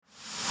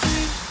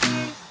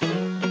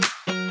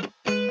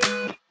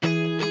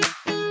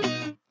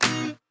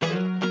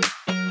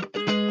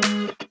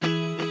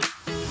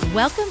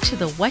Welcome to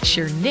the What's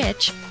Your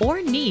Niche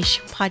or Niche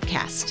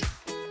podcast.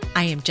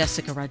 I am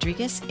Jessica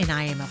Rodriguez, and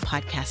I am a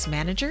podcast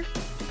manager,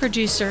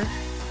 producer,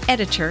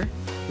 editor,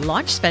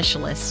 launch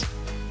specialist,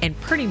 and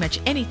pretty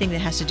much anything that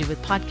has to do with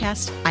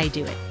podcasts, I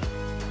do it.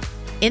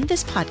 In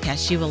this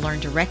podcast, you will learn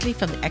directly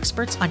from the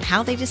experts on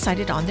how they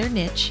decided on their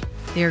niche.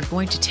 They are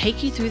going to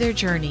take you through their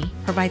journey,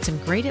 provide some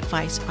great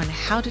advice on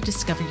how to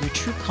discover your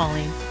true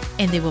calling,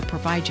 and they will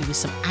provide you with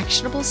some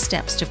actionable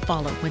steps to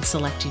follow when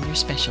selecting your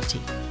specialty.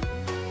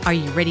 Are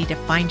you ready to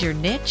find your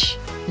niche?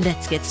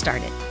 Let's get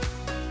started.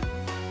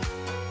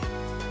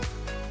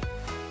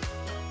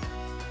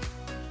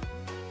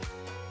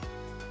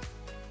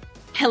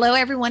 Hello,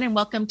 everyone, and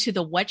welcome to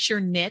the What's Your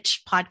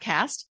Niche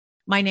podcast.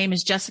 My name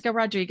is Jessica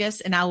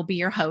Rodriguez, and I will be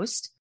your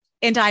host.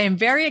 And I am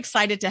very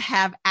excited to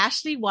have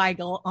Ashley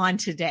Weigl on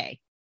today.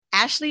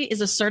 Ashley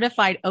is a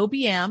certified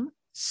OBM,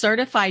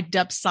 certified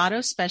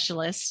Dubsado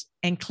specialist,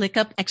 and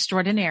ClickUp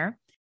extraordinaire.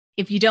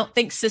 If you don't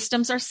think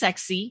systems are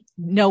sexy,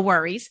 no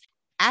worries.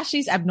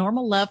 Ashley's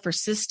abnormal love for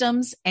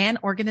systems and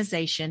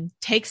organization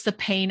takes the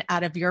pain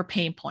out of your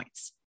pain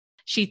points.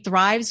 She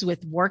thrives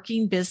with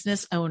working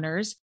business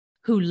owners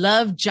who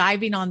love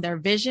jiving on their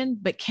vision,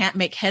 but can't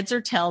make heads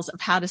or tails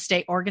of how to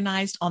stay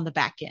organized on the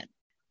back end.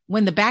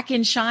 When the back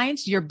end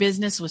shines, your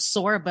business will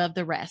soar above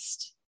the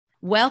rest.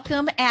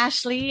 Welcome,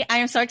 Ashley. I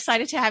am so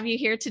excited to have you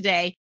here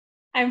today.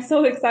 I'm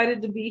so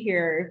excited to be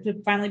here,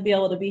 to finally be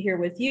able to be here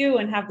with you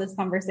and have this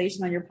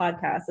conversation on your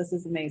podcast. This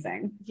is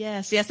amazing.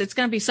 Yes. It's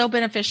going to be so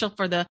beneficial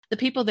for the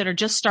people that are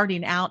just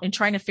starting out and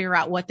trying to figure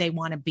out what they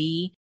want to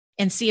be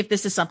and see if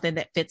this is something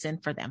that fits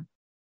in for them.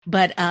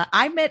 But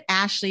I met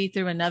Ashley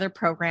through another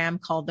program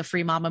called the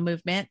Free Mama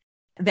Movement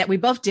that we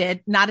both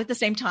did, not at the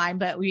same time,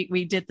 but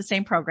we did the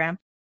same program.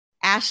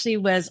 Ashley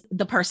was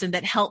the person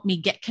that helped me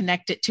get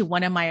connected to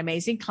one of my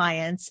amazing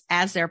clients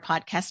as their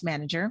podcast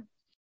manager,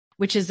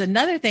 which is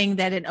another thing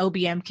that an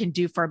OBM can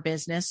do for a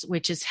business,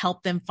 which is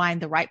help them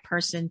find the right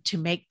person to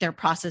make their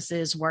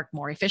processes work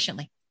more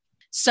efficiently.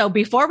 So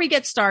before we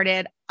get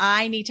started,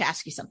 I need to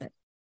ask you something.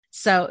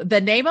 So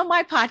the name of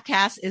my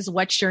podcast is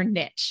What's Your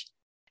Niche?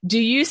 Do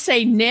you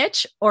say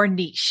niche or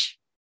niche?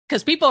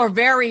 Because people are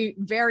very,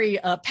 very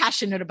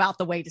passionate about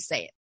the way to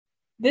say it.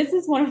 This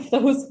is one of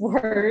those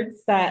words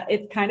that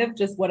it's kind of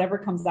just whatever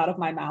comes out of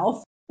my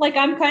mouth. Like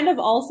I'm kind of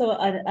also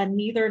a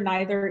neither,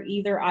 neither,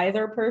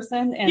 either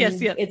person. And yes.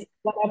 It's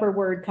whatever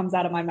word comes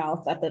out of my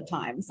mouth at the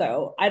time.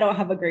 So I don't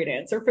have a great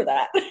answer for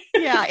that.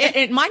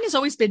 Yeah. Mine has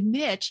always been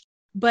niche,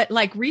 but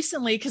like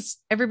recently, because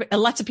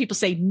lots of people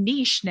say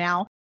niche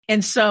now.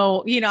 And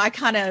so, I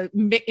kind of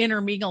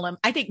intermingle them.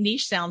 I think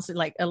niche sounds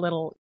like a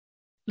little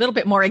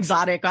bit more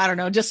exotic. I don't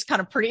know, just kind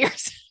of prettier.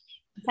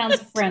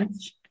 Sounds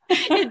French.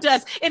 It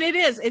does. And it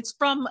is. It's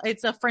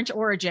a French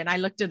origin. I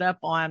looked it up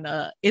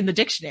in the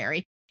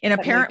dictionary. And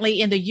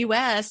apparently in the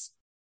US,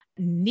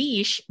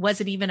 niche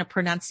wasn't even a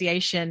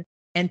pronunciation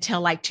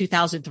until like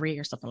 2003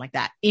 or something like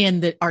that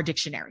in our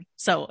dictionary.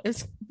 So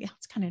it's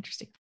kind of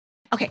interesting.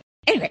 Okay.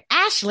 Anyway,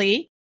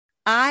 Ashley,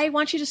 I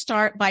want you to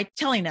start by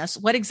telling us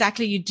what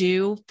exactly you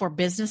do for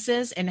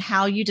businesses and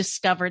how you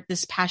discovered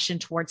this passion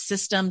towards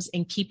systems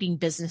and keeping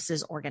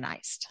businesses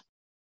organized.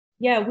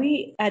 Yeah,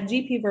 we at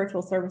GP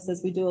Virtual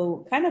Services, we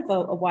do kind of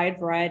a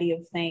wide variety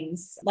of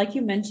things. Like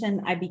you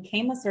mentioned, I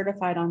became a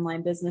certified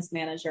online business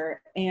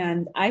manager,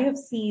 and I have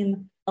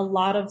seen a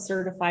lot of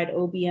certified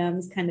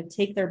OBMs kind of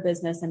take their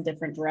business in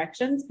different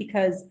directions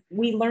because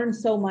we learn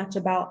so much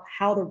about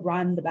how to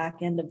run the back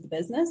end of the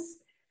business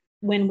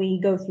when we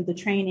go through the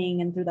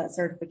training and through that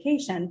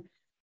certification.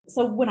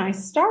 So when I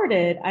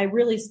started, I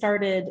really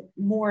started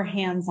more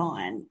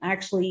hands-on,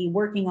 actually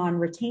working on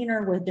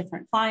retainer with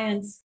different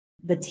clients,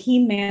 the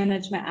team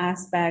management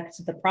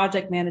aspect, the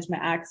project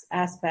management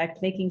aspect,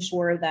 making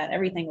sure that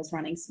everything was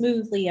running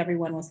smoothly,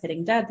 everyone was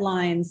hitting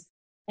deadlines,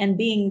 and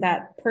being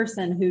that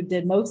person who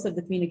did most of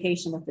the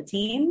communication with the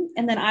team.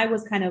 And then I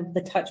was kind of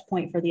the touch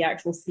point for the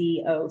actual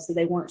CEO, so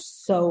they weren't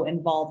so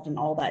involved in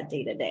all that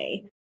day to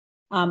day.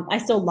 I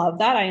still love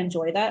that. I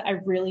enjoy that. I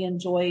really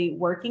enjoy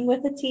working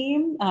with the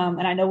team.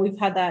 And I know we've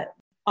had that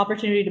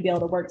opportunity to be able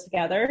to work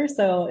together.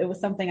 So it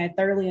was something I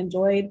thoroughly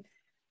enjoyed.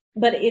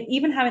 But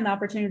even having the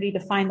opportunity to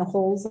find the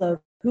holes of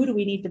who do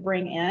we need to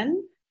bring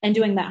in and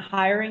doing that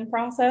hiring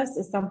process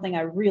is something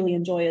I really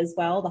enjoy as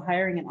well. The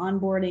hiring and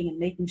onboarding and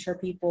making sure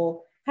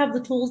people have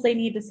the tools they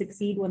need to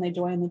succeed when they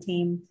join the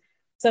team.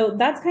 So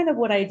that's kind of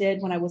what I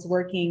did when I was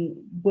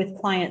working with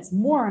clients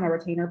more on a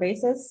retainer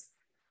basis.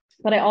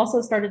 But I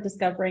also started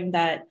discovering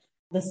that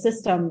the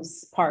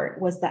systems part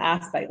was the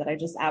aspect that I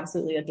just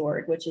absolutely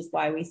adored, which is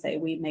why we say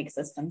we make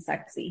systems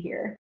sexy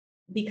here.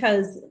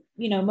 Because,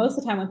 most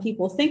of the time when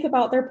people think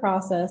about their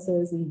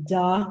processes and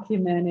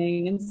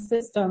documenting and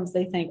systems,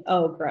 they think,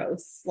 oh,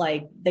 gross.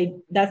 Like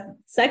that's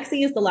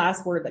sexy is the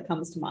last word that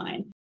comes to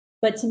mind.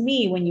 But to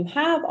me, when you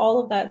have all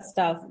of that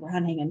stuff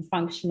running and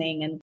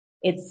functioning and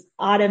it's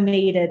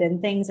automated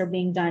and things are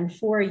being done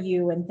for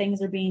you and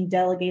things are being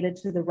delegated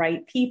to the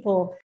right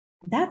people,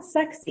 that's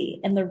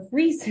sexy. And the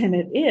reason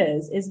it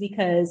is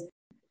because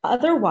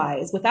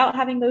otherwise, without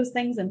having those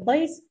things in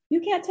place, you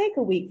can't take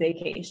a week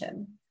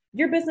vacation.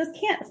 your business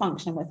can't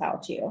function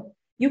without you.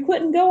 You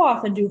couldn't go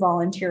off and do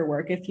volunteer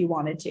work if you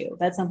wanted to.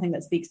 That's something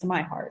that speaks to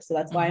my heart. So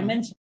that's why I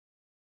mentioned.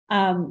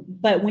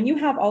 But when you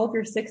have all of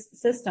your six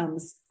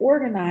systems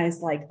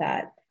organized like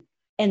that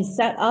and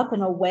set up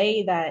in a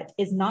way that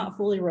is not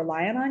fully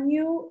reliant on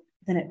you,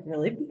 then it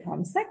really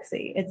becomes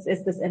sexy. It's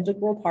this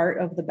integral part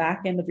of the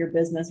back end of your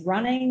business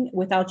running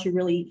without you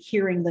really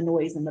hearing the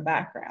noise in the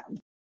background.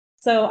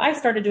 So I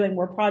started doing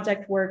more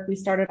project work. We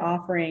started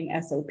offering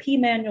SOP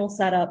manual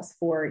setups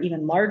for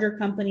even larger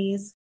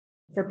companies,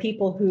 for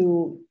people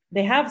who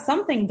they have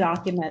something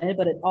documented,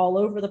 but it's all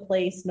over the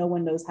place. No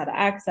one knows how to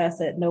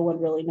access it. No one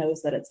really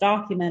knows that it's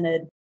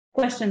documented.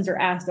 Questions are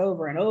asked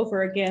over and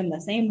over again, the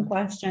same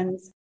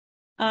questions.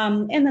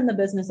 And then the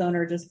business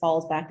owner just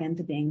falls back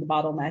into being the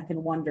bottleneck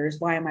and wonders,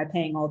 why am I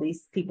paying all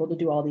these people to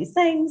do all these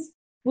things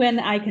when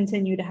I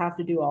continue to have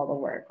to do all the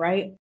work,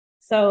 right?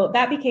 So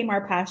that became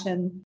our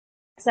passion,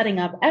 setting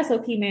up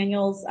SOP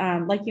manuals.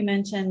 Like you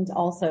mentioned,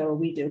 also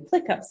we do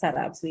ClickUp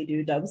setups, we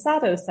do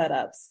Dubsado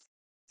setups,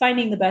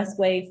 finding the best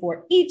way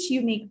for each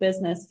unique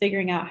business,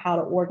 figuring out how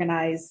to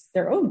organize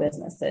their own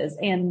businesses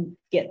and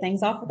get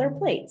things off of their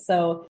plate.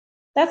 So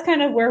that's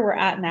kind of where we're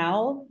at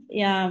now.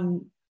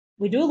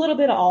 We do a little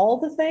bit of all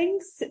the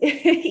things,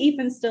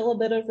 even still a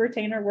bit of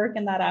retainer work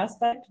in that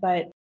aspect,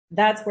 but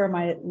that's where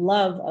my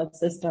love of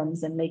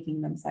systems and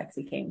making them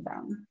sexy came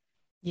from.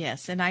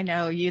 Yes. And I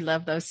know you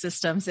love those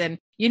systems, and,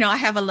 I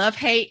have a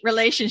love-hate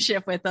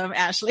relationship with them,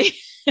 Ashley.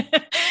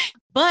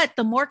 But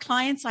the more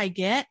clients I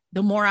get,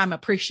 the more I'm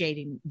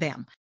appreciating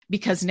them,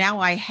 because now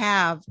I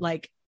have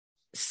like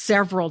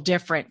several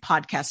different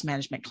podcast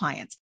management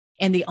clients.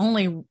 And the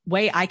only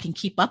way I can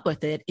keep up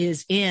with it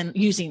is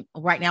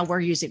right now we're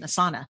using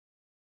Asana,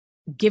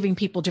 giving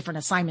people different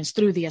assignments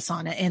through the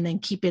Asana, and then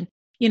keeping,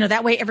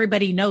 that way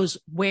everybody knows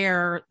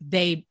when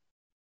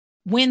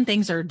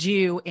things are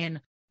due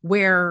and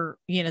where,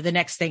 the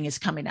next thing is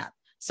coming up.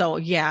 So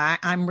yeah,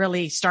 I'm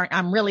really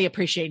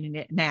appreciating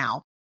it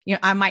now.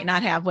 I might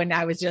not have when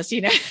I was just,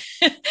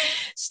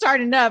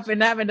 starting up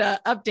and having to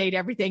update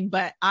everything,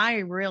 but I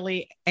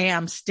really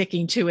am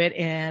sticking to it,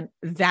 and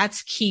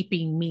that's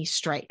keeping me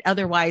straight.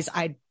 Otherwise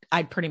I'd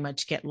pretty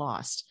much get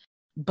lost.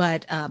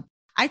 But,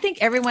 I think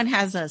everyone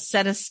has a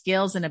set of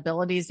skills and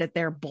abilities that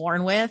they're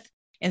born with.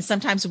 And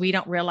sometimes we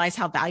don't realize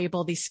how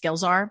valuable these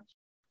skills are.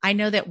 I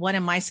know that one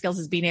of my skills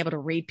is being able to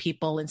read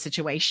people in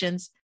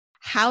situations.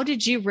 How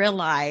did you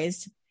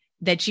realize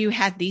that you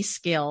had these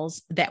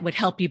skills that would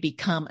help you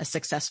become a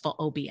successful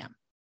OBM?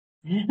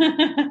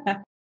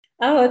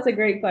 Oh, that's a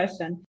great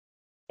question.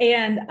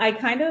 And I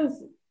kind of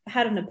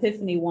had an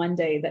epiphany one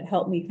day that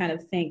helped me kind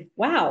of think,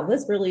 wow,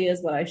 this really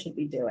is what I should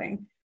be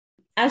doing.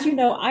 As you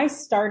know, I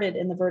started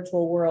in the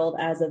virtual world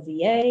as a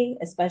VA,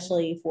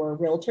 especially for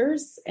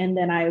realtors, and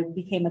then I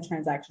became a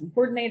transaction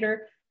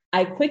coordinator.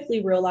 I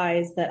quickly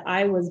realized that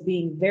I was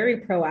being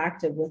very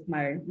proactive with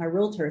my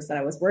realtors that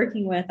I was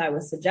working with. I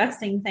was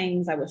suggesting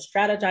things. I was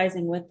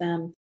strategizing with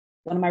them.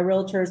 One of my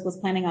realtors was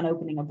planning on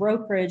opening a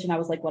brokerage, and I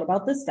was like, what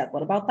about this step?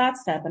 What about that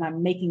step? And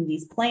I'm making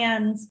these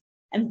plans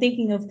and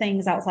thinking of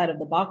things outside of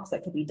the box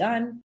that could be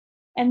done.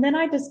 And then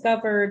I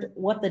discovered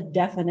what the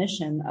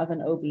definition of an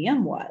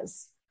OBM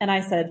was. And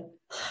I said,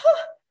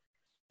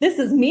 this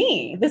is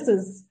me. This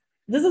is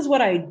what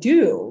I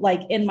do,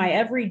 like in my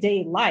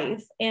everyday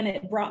life. And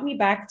it brought me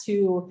back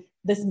to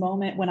this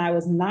moment when I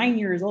was 9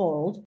 years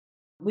old.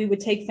 We would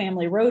take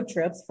family road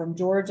trips from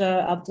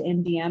Georgia up to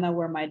Indiana,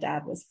 where my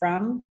dad was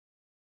from.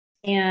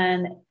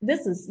 And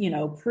this is,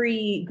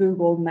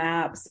 pre-Google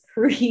Maps,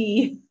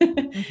 GPS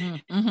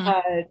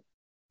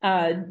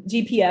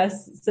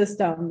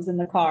systems in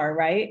the car,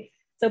 right?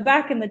 So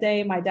back in the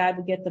day, my dad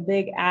would get the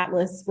big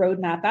Atlas road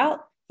map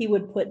out. He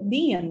would put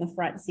me in the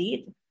front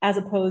seat as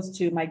opposed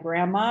to my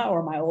grandma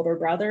or my older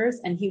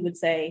brothers. And he would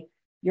say,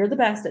 you're the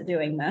best at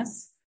doing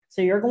this.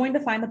 So you're going to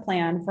find the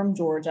plan from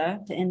Georgia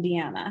to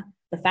Indiana,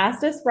 the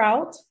fastest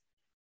route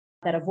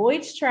that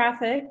avoids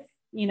traffic,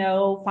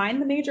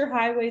 find the major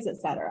highways,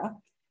 etc.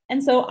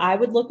 And so I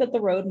would look at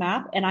the road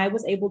map and I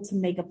was able to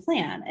make a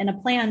plan, and a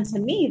plan to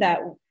me that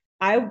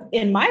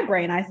in my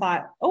brain, I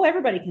thought, oh,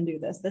 everybody can do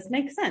this. This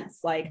makes sense.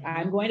 Like,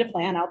 I'm going to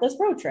plan out this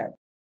road trip.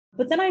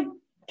 But then I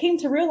came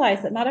to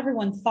realize that not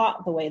everyone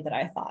thought the way that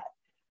I thought.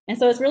 And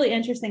so it's really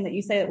interesting that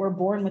you say that we're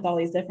born with all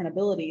these different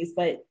abilities,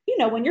 but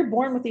when you're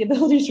born with the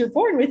abilities you're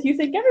born with, you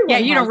think everyone. Yeah,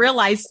 you don't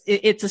realize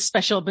it's a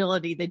special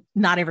ability that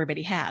not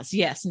everybody has.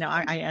 Yes, no,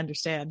 I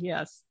understand.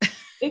 Yes,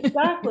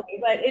 exactly.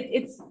 But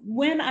it's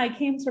when I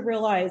came to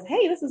realize,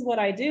 hey, this is what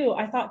I do.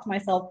 I thought to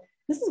myself,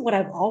 this is what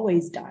I've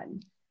always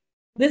done.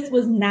 This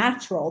was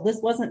natural. This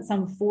wasn't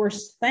some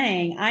forced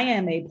thing. I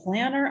am a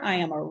planner. I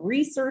am a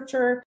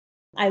researcher.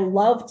 I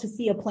love to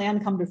see a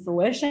plan come to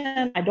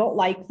fruition. I don't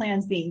like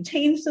plans being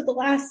changed at the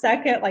last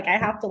second. Like, I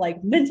have to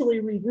mentally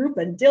regroup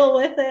and deal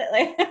with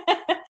it.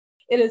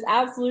 It is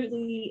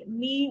absolutely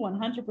me,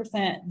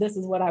 100%. This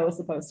is what I was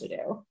supposed to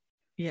do.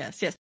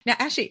 Yes. Now,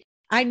 actually,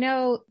 I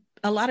know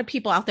a lot of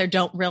people out there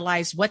don't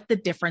realize what the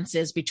difference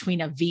is between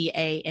a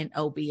VA and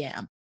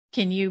OBM.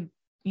 Can you,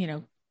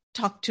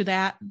 talk to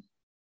that?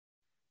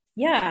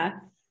 Yeah.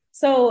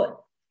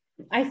 So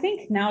I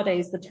think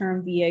nowadays the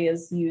term VA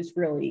is used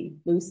really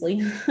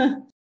loosely.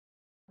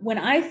 When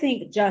I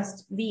think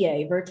just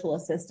VA, virtual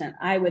assistant,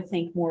 I would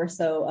think more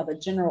so of a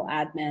general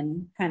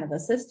admin kind of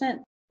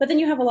assistant. But then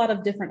you have a lot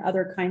of different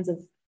other kinds of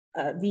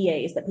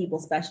VAs that people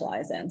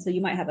specialize in. So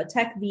you might have a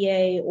tech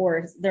VA,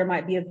 or there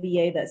might be a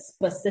VA that's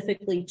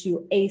specifically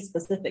to a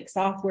specific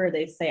software.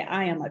 They say,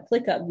 I am a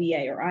ClickUp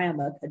VA or I am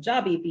a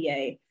Kajabi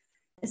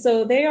VA.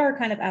 So they are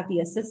kind of at the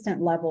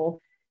assistant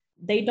level.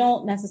 They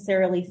don't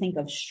necessarily think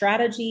of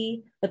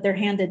strategy, but they're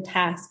handed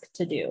tasks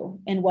to do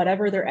in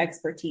whatever their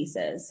expertise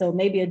is. So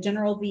maybe a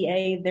general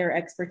VA, their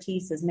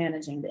expertise is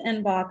managing the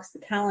inbox, the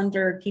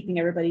calendar, keeping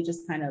everybody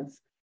just kind of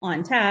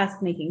on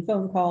task, making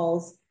phone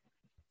calls,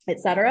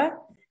 etc.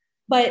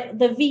 But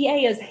the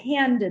VA is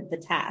handed the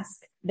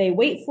task. They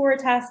wait for a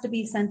task to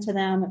be sent to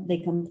them. They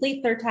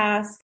complete their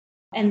task,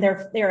 and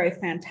they're a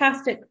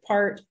fantastic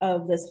part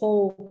of this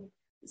whole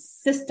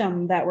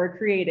system that we're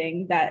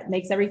creating that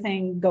makes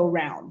everything go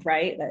round,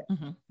 right?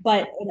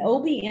 But an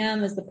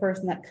OBM is the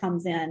person that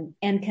comes in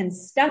and can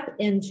step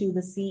into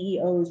the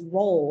CEO's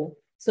role,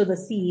 so the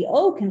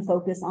CEO can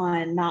focus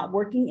on not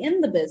working in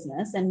the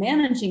business and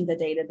managing the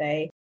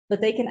day-to-day,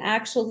 but they can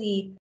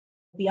actually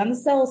be on the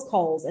sales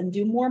calls and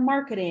do more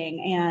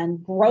marketing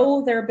and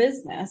grow their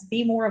business,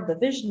 be more of the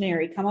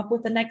visionary, come up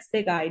with the next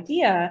big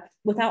idea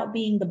without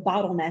being the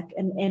bottleneck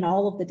in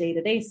all of the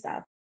day-to-day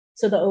stuff.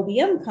 So the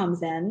OBM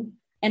comes in,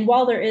 and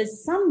while there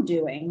is some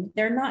doing,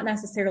 they're not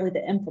necessarily the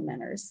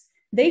implementers.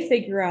 They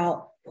figure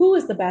out who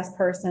is the best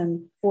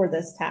person for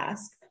this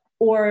task.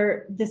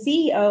 Or the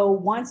CEO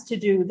wants to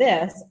do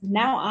this.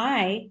 Now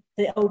I,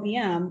 the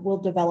OBM, will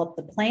develop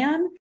the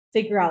plan,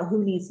 figure out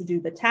who needs to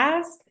do the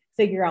task,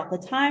 figure out the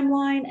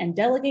timeline, and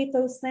delegate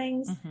those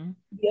things.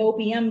 The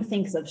OBM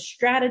thinks of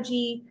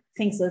strategy,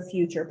 thinks of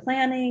future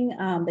planning.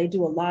 They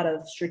do a lot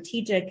of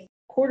strategic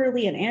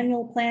quarterly and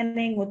annual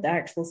planning with the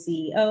actual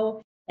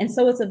CEO. And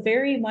so it's a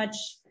very much,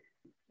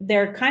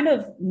 they're kind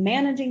of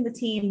managing the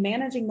team,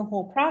 managing the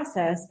whole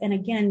process. And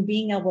again,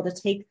 being able to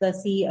take the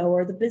CEO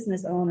or the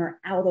business owner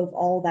out of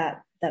all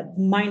that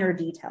minor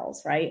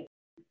details, right?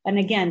 And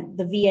again,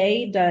 the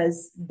VA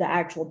does the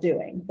actual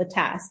doing, the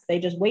task. They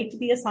just wait to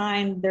be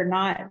assigned. They're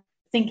not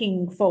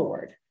thinking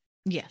forward.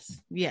 Yes.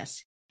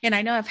 And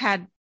I know I've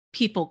had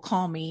people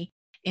call me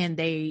and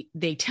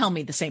they tell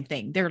me the same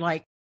thing. They're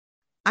like,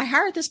 I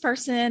hired this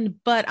person,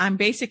 but I'm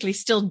basically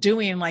still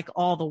doing like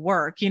all the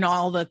work,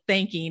 all the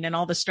thinking and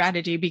all the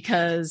strategy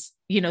because,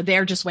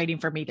 they're just waiting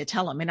for me to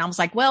tell them. And I was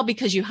like, well,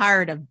 because you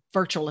hired a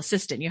virtual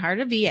assistant, you hired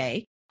a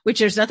VA, which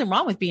there's nothing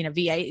wrong with being a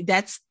VA.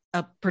 That's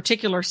a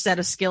particular set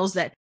of skills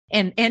that,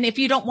 and if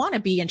you don't want to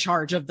be in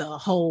charge of the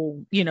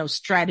whole,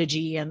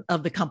 strategy and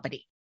of the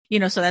company,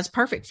 so that's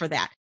perfect for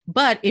that.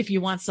 But if you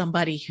want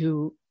somebody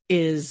who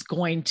is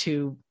going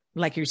to,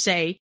 like you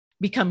say,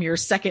 become your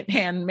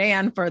second-hand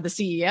man for the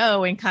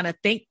CEO and kind of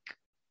think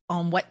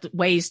on what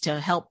ways to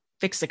help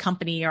fix the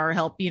company or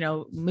help,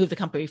 move the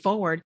company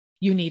forward,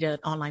 you need an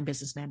online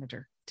business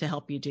manager to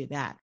help you do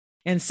that.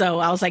 And so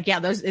I was like, yeah,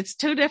 it's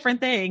two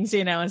different things,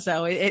 and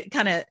so it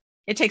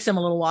takes them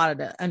a little while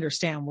to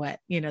understand what,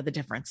 the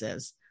difference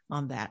is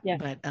on that. Yeah.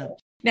 But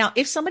now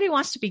if somebody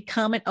wants to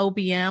become an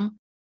OBM,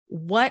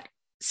 what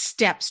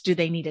steps do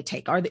they need to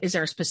take? Is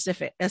there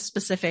a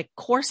specific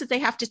course that they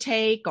have to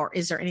take, or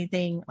is there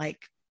anything like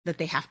that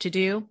they have to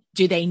do?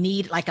 Do they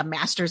need like a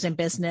master's in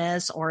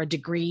business or a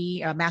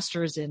degree, a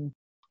master's in,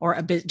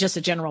 or just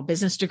a general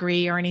business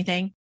degree or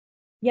anything?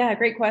 Yeah,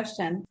 great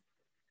question.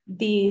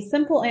 The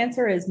simple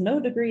answer is no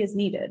degree is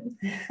needed.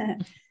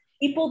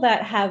 People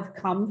that have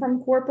come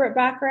from corporate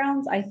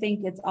backgrounds, I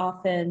think it's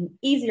often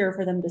easier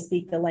for them to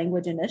speak the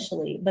language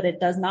initially, but it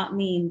does not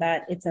mean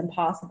that it's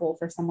impossible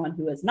for someone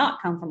who has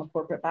not come from a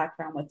corporate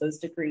background with those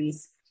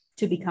degrees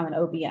to become an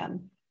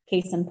OBM.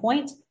 Case in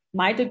point,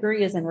 my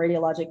degree is in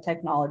radiologic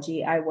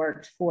technology. I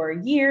worked for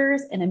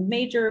years in a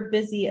major,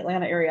 busy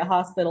Atlanta area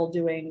hospital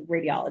doing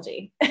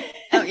radiology.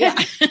 Oh, yeah.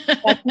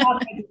 That's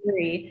not my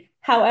degree.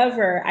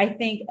 However, I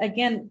think,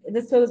 again,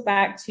 this goes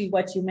back to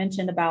what you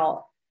mentioned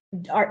about,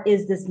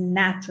 is this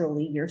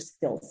naturally your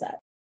skill set?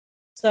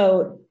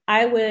 So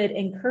I would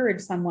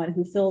encourage someone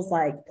who feels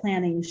like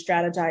planning,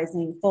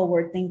 strategizing,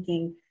 forward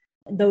thinking,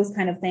 those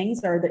kind of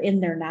things are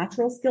in their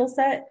natural skill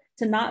set,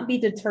 to not be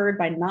deterred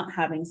by not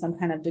having some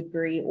kind of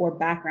degree or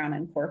background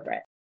in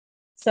corporate.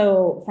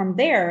 So from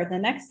there, the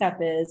next step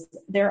is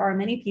there are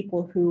many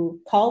people who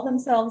call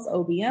themselves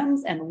OBMs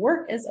and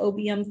work as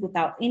OBMs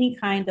without any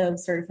kind of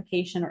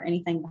certification or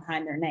anything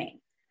behind their name.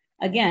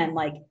 Again,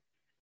 like,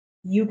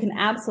 you can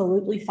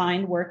absolutely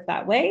find work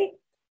that way.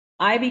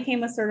 I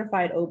became a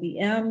certified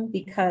OBM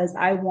because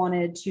I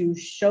wanted to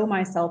show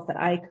myself that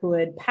I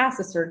could pass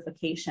a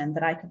certification,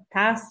 that I could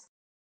pass,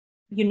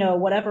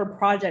 whatever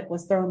project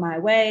was thrown my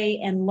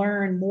way, and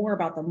learn more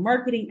about the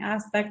marketing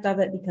aspect of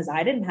it because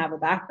I didn't have a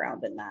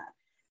background in that.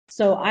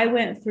 So I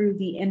went through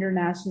the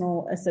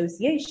International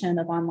Association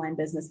of Online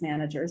Business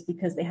Managers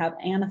because they have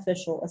an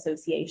official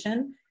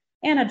association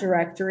and a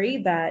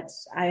directory that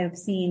I have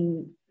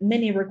seen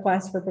many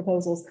requests for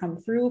proposals come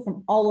through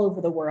from all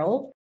over the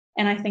world.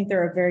 And I think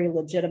they're a very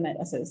legitimate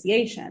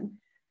association.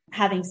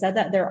 Having said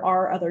that, there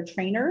are other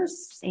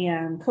trainers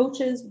and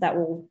coaches that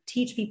will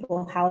teach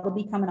people how to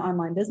become an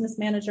online business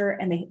manager,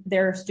 and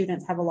their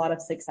students have a lot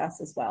of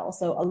success as well.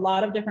 So a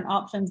lot of different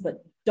options,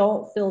 but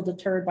don't feel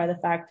deterred by the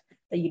fact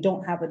that you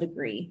don't have a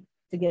degree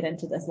to get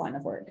into this line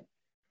of work.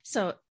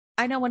 So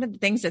I know one of the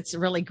things that's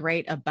really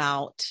great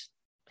about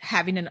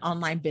having an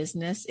online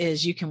business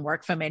is you can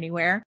work from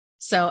anywhere.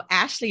 So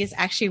Ashley is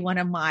actually one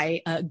of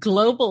my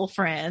global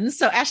friends.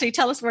 So Ashley,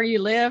 tell us where you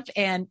live.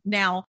 And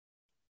now,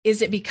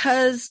 is it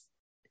because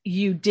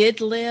you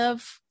did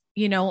live,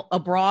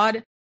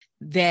 abroad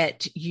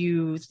that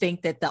you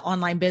think that the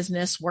online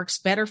business works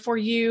better for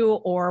you,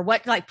 or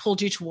what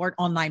pulled you toward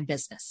online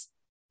business?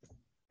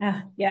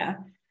 Yeah.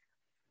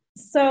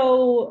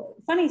 So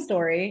funny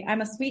story. I'm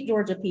a sweet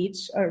Georgia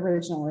peach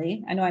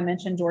originally. I know I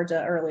mentioned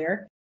Georgia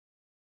earlier.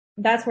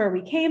 That's where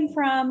we came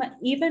from.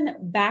 Even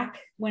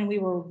back when we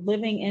were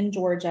living in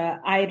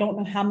Georgia, I don't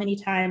know how many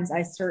times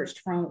I searched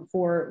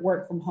for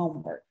work from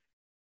home work.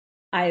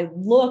 I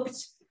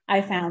looked,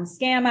 I found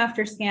scam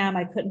after scam.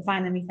 I couldn't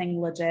find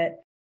anything legit.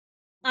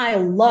 I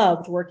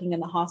loved working in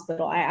the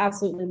hospital. I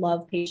absolutely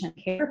love patient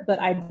care, but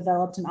I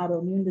developed an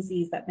autoimmune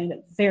disease that made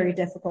it very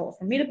difficult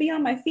for me to be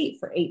on my feet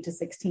for 8 to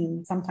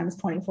 16, sometimes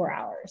 24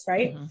 hours,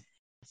 right? Mm-hmm.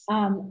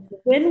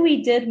 When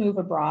we did move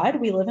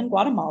abroad, we live in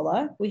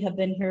Guatemala. We have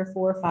been here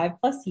for 5+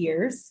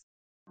 years.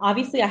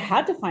 Obviously, I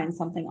had to find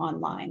something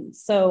online.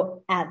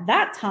 So at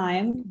that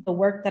time, the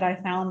work that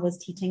I found was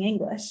teaching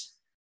English,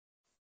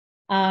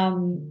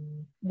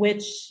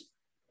 which,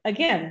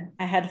 again,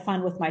 I had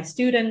fun with my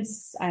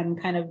students. I'm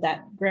kind of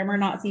that grammar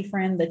Nazi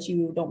friend that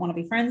you don't want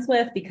to be friends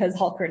with because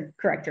I'll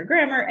correct your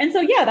grammar. And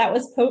so, yeah, that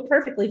was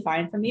perfectly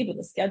fine for me, but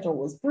the schedule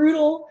was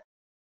brutal.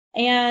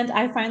 And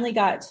I finally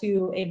got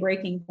to a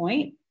breaking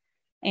point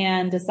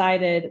and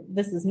decided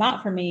this is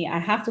not for me. I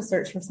have to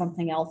search for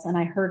something else. And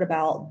I heard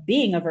about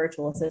being a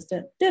virtual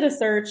assistant, did a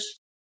search,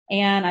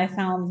 and I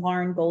found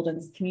Lauren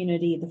Golden's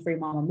community, the Free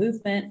Mama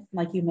Movement,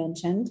 like you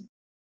mentioned.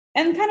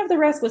 And kind of the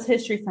rest was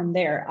history from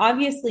there.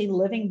 Obviously,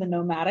 living the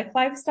nomadic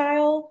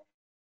lifestyle,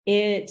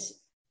 it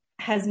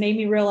has made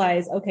me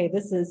realize, okay,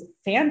 this is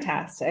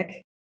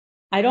fantastic.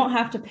 I don't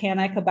have to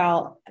panic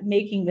about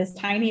making this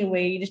tiny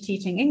wage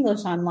teaching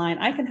English online.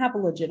 I can have a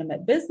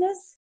legitimate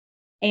business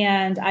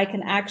and I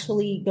can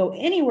actually go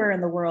anywhere in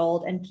the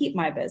world and keep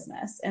my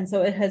business. And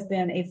so it has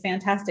been a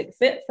fantastic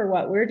fit for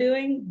what we're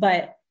doing.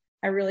 But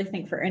I really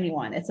think for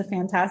anyone, it's a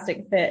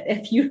fantastic fit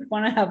if you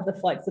want to have the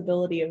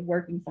flexibility of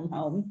working from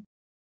home.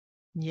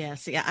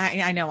 Yes. Yeah,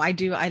 I know. I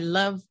do. I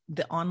love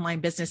the online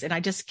business, and I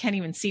just can't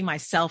even see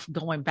myself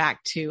going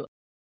back to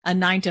a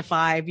 9 to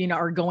 5,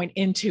 or going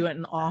into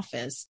an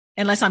office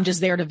unless I'm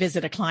just there to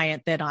visit a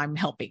client that I'm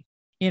helping,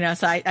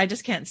 so I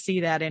just can't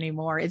see that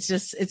anymore. It's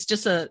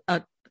just a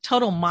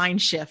total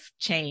mind shift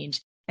change.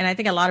 And I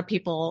think a lot of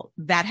people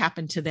that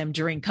happened to them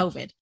during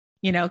COVID,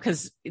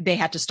 because they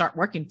had to start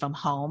working from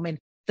home, and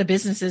the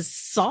businesses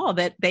saw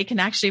that they can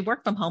actually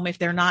work from home if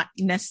they're not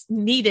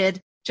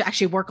needed to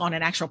actually work on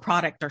an actual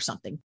product or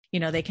something.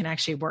 They can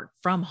actually work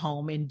from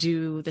home and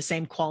do the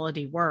same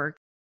quality work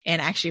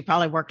and actually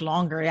probably work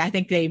longer. I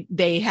think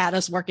they had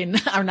us working,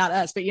 or not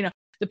us, but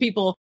the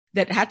people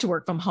that had to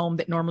work from home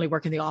that normally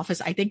work in the office,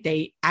 I think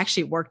they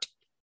actually worked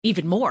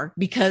even more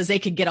because they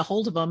could get a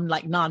hold of them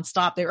like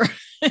nonstop. They were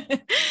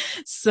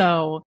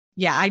so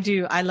yeah, I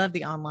do. I love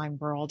the online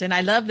world, and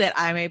I love that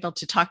I'm able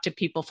to talk to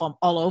people from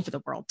all over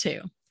the world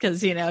too.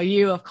 Because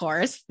you, of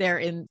course, they're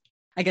in,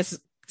 I guess,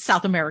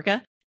 South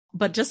America,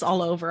 but just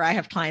all over. I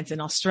have clients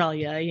in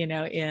Australia,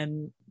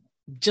 in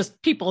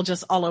just people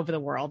just all over the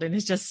world. And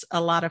it's just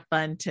a lot of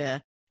fun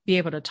to be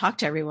able to talk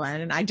to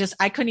everyone. And I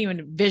couldn't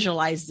even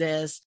visualize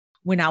this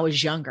when I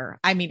was younger.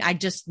 I mean, I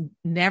just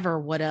never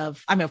would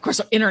have, of course,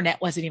 the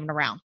internet wasn't even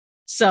around.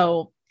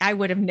 So I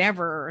would have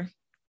never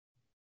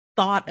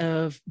thought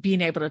of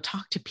being able to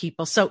talk to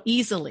people so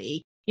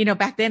easily.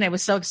 Back then it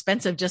was so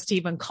expensive just to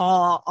even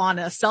call on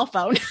a cell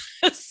phone.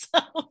 So,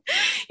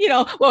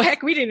 well,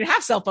 heck, we didn't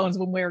have cell phones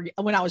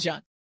when I was young.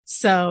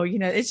 So,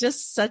 it's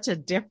just such a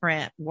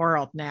different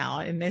world now.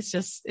 And it's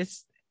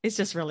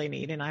just really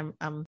neat. And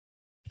I'm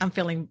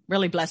feeling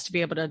really blessed to be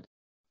able to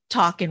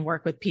talk and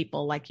work with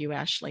people like you,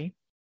 Ashley.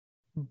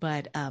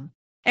 But,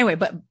 anyway,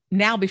 but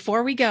now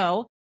before we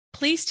go,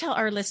 please tell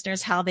our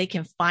listeners how they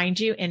can find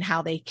you and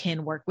how they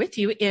can work with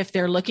you if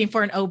they're looking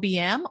for an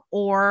OBM,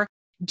 or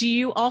do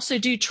you also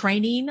do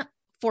training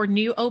for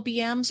new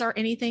OBMs or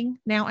anything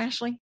now,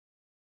 Ashley?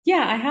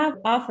 Yeah, I have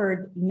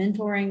offered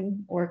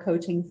mentoring or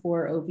coaching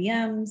for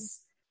OBMs.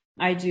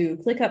 I do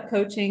ClickUp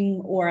coaching,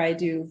 or I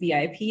do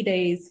VIP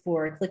days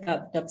for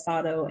ClickUp,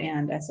 Dubsado,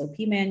 and SOP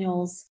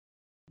manuals.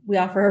 We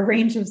offer a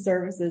range of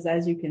services,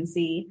 as you can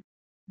see.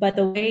 But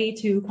the way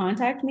to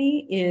contact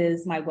me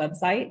is my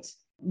website,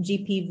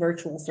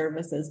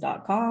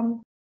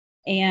 gpvirtualservices.com.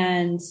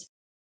 And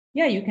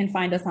yeah, you can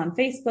find us on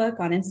Facebook,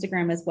 on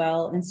Instagram as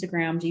well.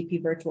 Instagram,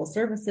 GP Virtual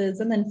Services.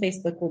 And then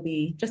Facebook will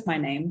be just my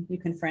name. You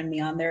can friend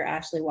me on there,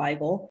 Ashley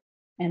Weigl.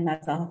 And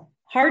that's a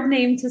hard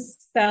name to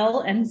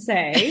spell and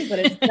say, but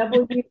it's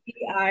Weigl.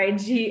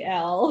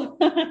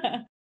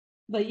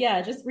 But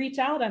yeah, just reach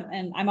out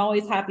and I'm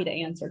always happy to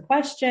answer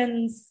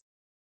questions,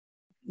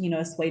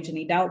 assuage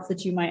any doubts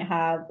that you might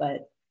have,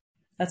 but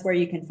that's where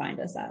you can find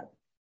us at.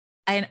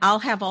 And I'll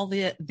have all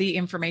the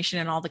information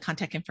and all the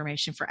contact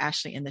information for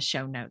Ashley in the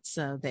show notes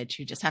so that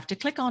you just have to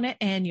click on it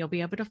and you'll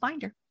be able to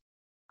find her.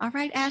 All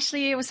right,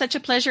 Ashley, it was such a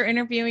pleasure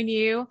interviewing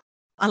you.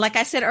 Like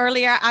I said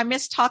earlier, I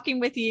miss talking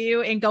with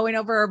you and going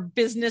over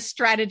business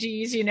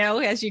strategies,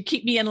 as you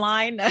keep me in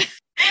line.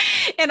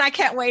 And I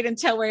can't wait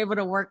until we're able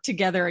to work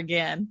together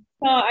again.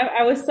 Well,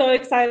 I was so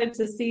excited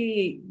to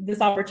see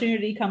this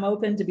opportunity come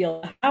open to be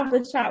able to have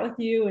this chat with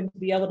you and to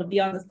be able to be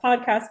on this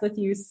podcast with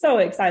you. So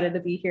excited to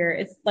be here.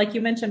 It's like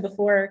you mentioned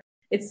before,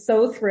 it's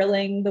so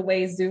thrilling the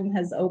way Zoom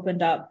has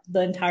opened up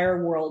the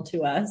entire world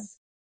to us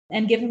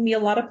and given me a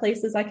lot of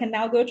places I can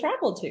now go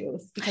travel to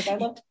because I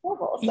love to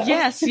travel. So.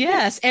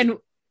 Yes. And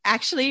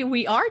actually,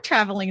 we are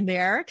traveling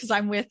there because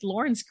I'm with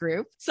Lauren's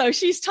group. So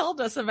she's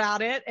told us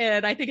about it.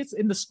 And I think it's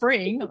in the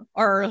spring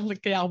or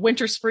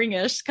winter,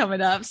 springish coming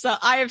up. So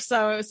I am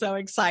so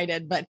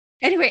excited. But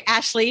anyway,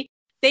 Ashley,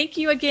 thank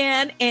you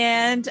again.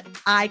 And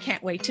I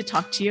can't wait to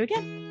talk to you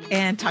again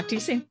and talk to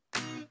you soon.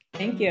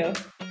 Thank you.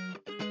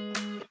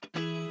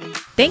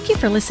 Thank you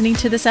for listening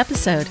to this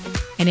episode.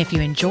 And if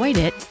you enjoyed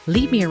it,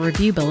 leave me a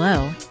review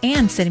below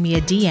and send me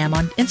a DM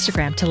on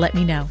Instagram to let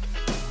me know.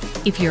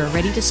 If you're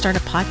ready to start a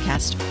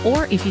podcast,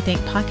 or if you think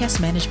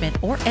podcast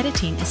management or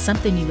editing is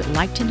something you would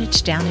like to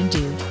niche down and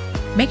do,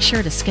 make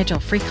sure to schedule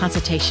a free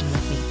consultation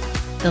with me.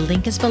 The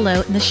link is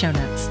below in the show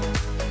notes.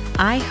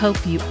 I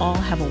hope you all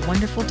have a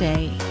wonderful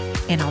day,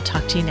 and I'll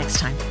talk to you next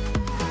time.